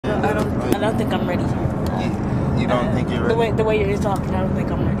think I'm ready. You don't think you're ready? The way you're talking, I don't think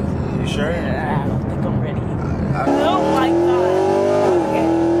I'm ready. You sure? I don't think I'm ready. Oh my god.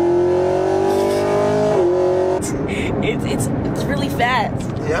 Okay. It's really fast.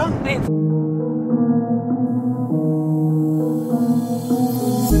 Yeah?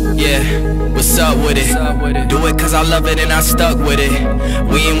 Yeah, what's up with it? Do it cause I love it and I stuck with it.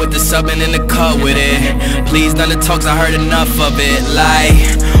 We ain't with the subbing in the cut with it. Please none of the talks, I heard enough of it. Like,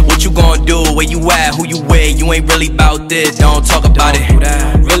 what you gonna do? Where you at? Who you with? You ain't really bout this, don't talk about it.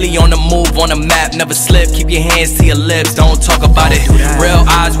 Really on the move, on the map, never slip. Keep your hands to your lips, don't talk about it. Real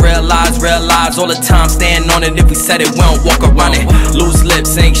eyes, real lives all the time. Stand on it, if we said it, we don't walk around it. Loose lips,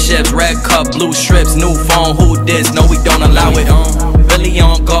 sink ships, red cup, blue strips. New phone, who this? No, we don't allow it. Really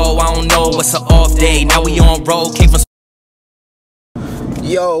on go, I don't know what's an off day. Now we on road, came from.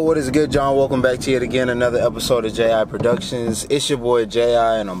 Yo, what is good, John? Welcome back to yet again another episode of JI Productions. It's your boy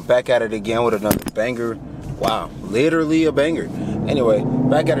JI, and I'm back at it again with another banger. Wow, literally a banger. Anyway,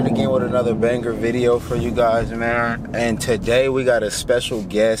 back at it again with another banger video for you guys, man. And today we got a special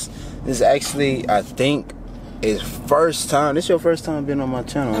guest. This is actually, I think, his first time. This your first time being on my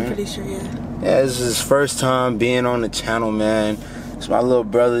channel, I'm man? pretty sure, yeah. Yeah, this is his first time being on the channel, man. It's my little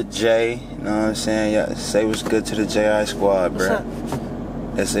brother Jay. You know what I'm saying? Yeah, say what's good to the JI squad, bro. What's up?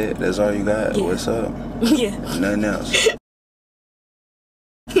 That's it. That's all you got. Yeah. What's up? Yeah. Nothing else.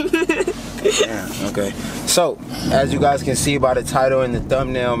 Yeah, okay. So, as you guys can see by the title and the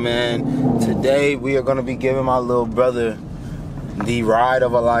thumbnail, man, today we are gonna be giving my little brother the ride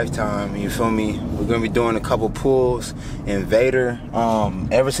of a lifetime. You feel me? We're gonna be doing a couple pulls in Vader.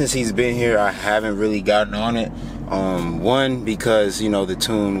 Ever since he's been here, I haven't really gotten on it. One, because, you know, the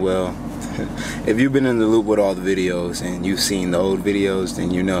tune, well, if you've been in the loop with all the videos and you've seen the old videos,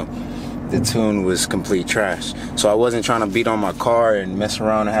 then you know the tune was complete trash. So I wasn't trying to beat on my car and mess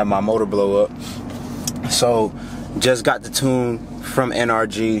around and have my motor blow up. So just got the tune from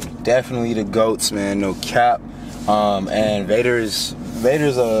NRG. Definitely the GOATs, man, no cap. And Vader's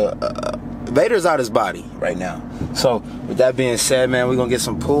out his body right now. So with that being said, man, we're gonna get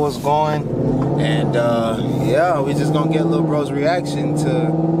some pulls going, and yeah, we just gonna get little bro's reaction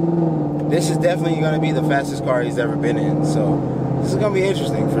to. This is definitely gonna be the fastest car he's ever been in. So this is gonna be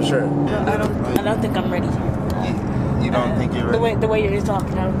interesting for sure. I don't think I'm ready. You don't think you're ready? The way you're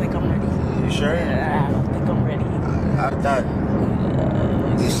talking, I don't think I'm ready. You sure? I don't think I'm ready. I thought.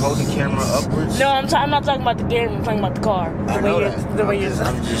 Just hold the camera upwards. No, I'm not talking about the game. I'm talking about the car. I know that.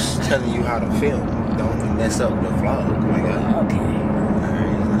 I'm just telling you how to film. Don't mess up the vlog. Okay.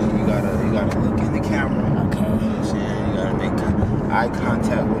 Alright, you gotta look in the camera. Okay. You know what I'm saying? You gotta make eye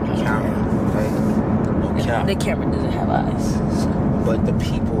contact with the camera. Okay. No cap. The camera doesn't have eyes. But the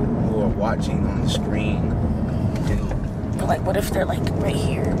people who are watching on the screen do. Like, what if they're like right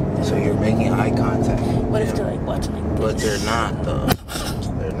here? So you're making eye contact. What if they're like watching like this? But they're not though.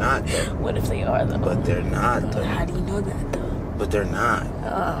 They're not though. What if they are though? But they're not though. How do you know that though? But they're not.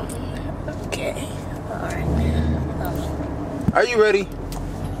 Okay. Alright. Are you ready?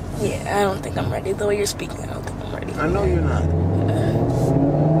 Yeah, I don't think I'm ready. The way you're speaking, I don't think I'm ready. I know you're not.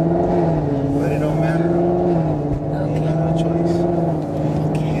 But it don't matter. Okay. You got no choice.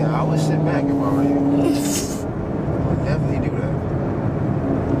 Okay. Yeah, I would sit back if I were you. I would definitely do that.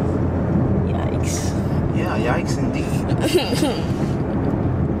 Yikes. Yeah, yikes indeed.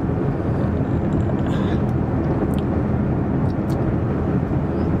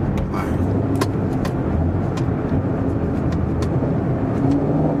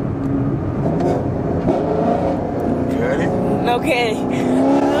 Okay.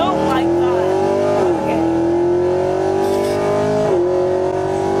 Oh my god. Okay.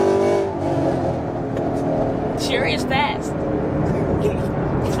 Sure is fast.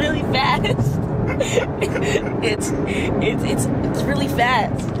 It's really fast. It's really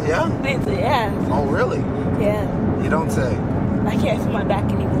fast. Yeah? Yeah. Oh, really? Yeah. You don't say. I can't feel my back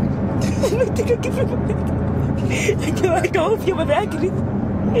anymore. I think I can feel my back. I don't feel my back anymore.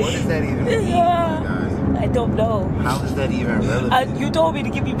 What does that even mean, guys? I don't know. How is that even relevant? You told me to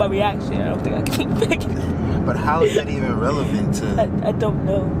give you my reaction. I don't think I can feel my back anymore. But how is that even relevant to... I don't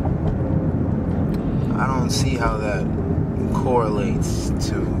know. I don't see how that correlates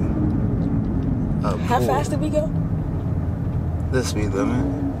to a How pool. fast did we go? The speed limit.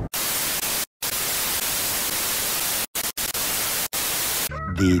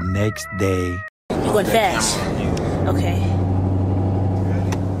 The next day. You went fast. Okay.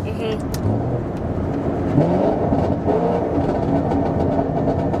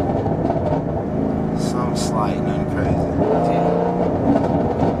 Some slight, nothing crazy. Okay.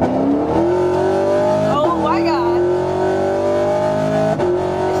 Oh my god.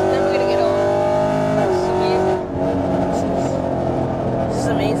 This is never gonna get old.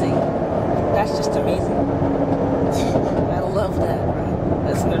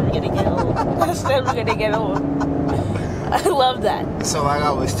 never gonna get old. I love that. So like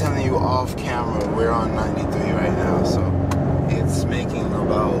I was telling you off camera, we're on 93 right now, so it's making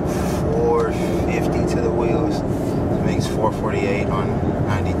about 450 to the wheels. It makes 448 on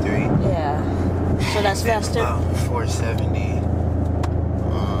 93. Yeah. So that's faster. About 470.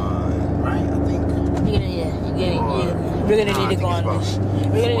 Right, I think. We're gonna need to go on this.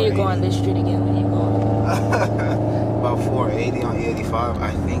 We're gonna need to go on this street again when you go. About 480 on E85,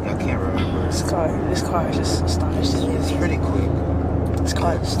 I think. I can't remember. This car is just astonishing. It's pretty quick. This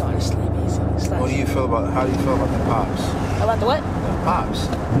car is astonishingly amazing. How do you feel about the pops? About the what? The pops.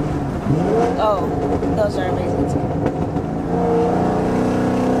 Oh, those are amazing too.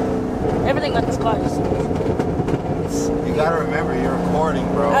 Everything about this car is amazing. You gotta remember, you're recording,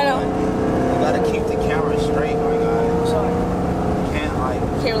 bro. I know. You gotta keep the camera straight, my guy. I'm sorry.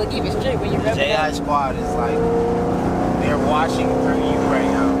 You can't really keep it straight when you're revving JI up. Squad is like, they're watching through you right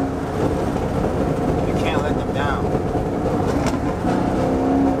now. You can't let them down.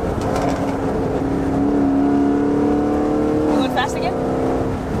 You going fast again?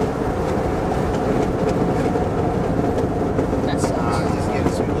 That's just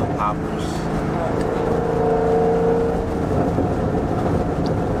getting some little poppers.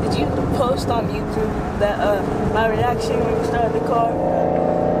 Did you post on YouTube that my reaction when we started the car?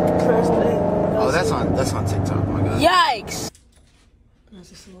 First day. Oh, that's on TikTok, my God. Yikes! That's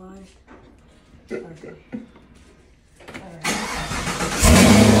just a lie. Okay. Alright.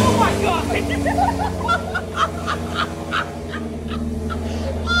 Oh my God!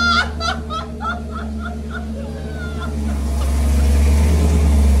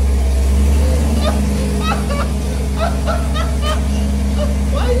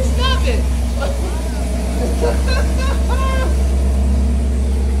 Why are you stopping?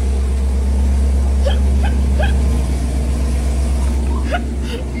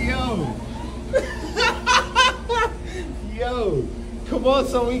 Yo, come on,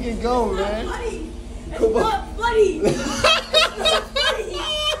 so we can go, man. It's not funny. It's not funny.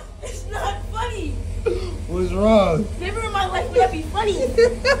 It's not funny. What's wrong? Never in my life would that be funny.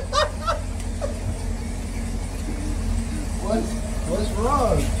 What's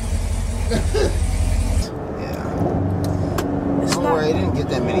wrong? Yeah. Don't worry, it didn't get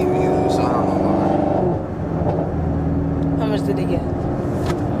that many views, so I don't know why. How much did it get?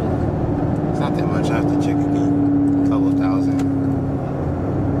 It's not that much. I have to check again. A couple thousand,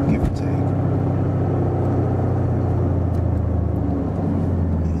 give or take.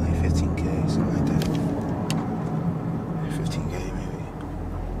 Maybe like 15K, something like that. 15K, maybe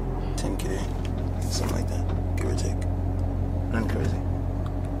 10K, something like that, give or take. Nothing crazy.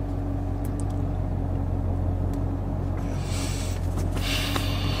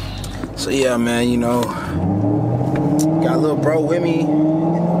 So yeah, man, you know, got a little bro with me in the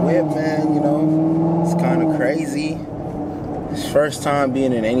whip, man, you know. It's kind of crazy. It's first time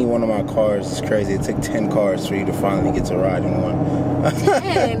being in any one of my cars. It's crazy. It took 10 cars for you to finally get to ride in one.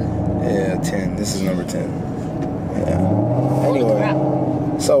 10? Yeah, 10. This is number 10. Yeah. Anyway,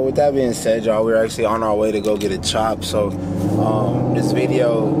 so with that being said, y'all, we're actually on our way to go get a chop. So this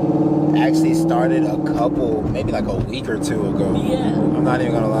video actually started maybe like a week or two ago. Yeah. I'm not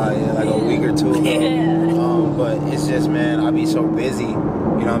even gonna lie, like a week or two ago. Yeah. But it's just, man, I be so busy, you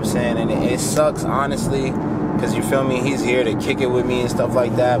know what I'm saying? And it sucks, honestly, because you feel me, he's here to kick it with me and stuff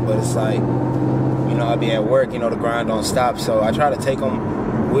like that, but it's like, you know, I be at work, you know, the grind don't stop, so I try to take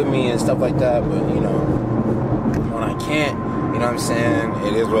him with me and stuff like that, but, you know, when I can't, you know what I'm saying,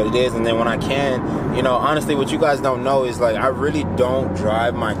 it is what it is. And then when I can, you know, honestly, what you guys don't know is, like, I really don't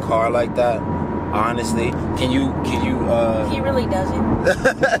drive my car like that, honestly. Can you He really doesn't.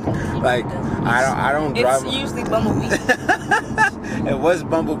 like, I don't drive. It's usually Bumblebee. It was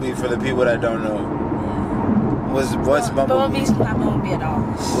Bumblebee for the people that don't know. What's Bumblebee? Bumblebee's not Bumblebee at all.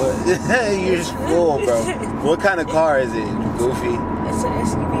 What? You're just full, bro. What kind of car is it? Goofy? It's an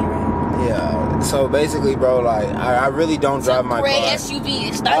SUV, right? Yeah. So basically, bro, like, I really don't drive my car. Gray SUV.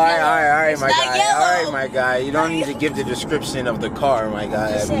 It's not All yellow. right, my guy. Yellow. All right, my guy. You don't need to give the description of the car, my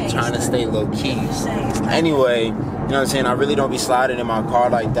guy. I'm trying to stay low key. Anyway, you know what I'm saying? I really don't be sliding in my car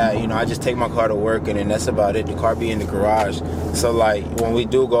like that. You know, I just take my car to work, and then that's about it. The car be in the garage. So, like, when we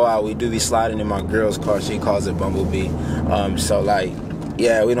do go out, we do be sliding in my girl's car. She calls it Bumblebee. So, like,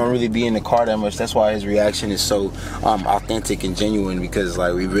 yeah, we don't really be in the car that much. That's why his reaction is so authentic and genuine, because,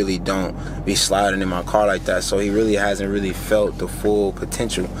 like, we really don't be sliding in my car like that. So he really hasn't really felt the full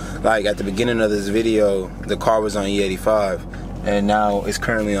potential. Like, at the beginning of this video, the car was on E85, and now it's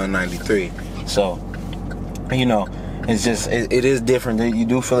currently on 93. So, you know, it's just, it is different. You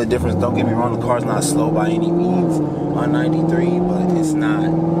do feel a difference. Don't get me wrong, the car's not slow by any means on 93, but it's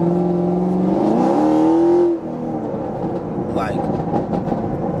not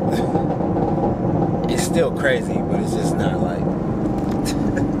it's still crazy, but it's just not like.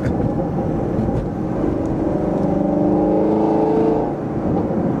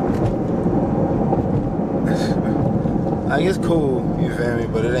 Like it's cool, you feel me?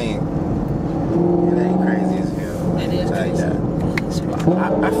 But it ain't crazy as hell. It is like crazy. that.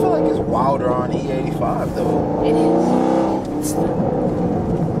 I feel like it's wilder on E85 though. It is.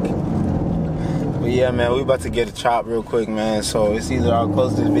 But yeah, man, we about to get a chop real quick, man. So it's either I'll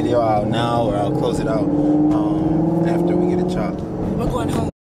close this video out now or I'll close it out after we get a chop. We're going home.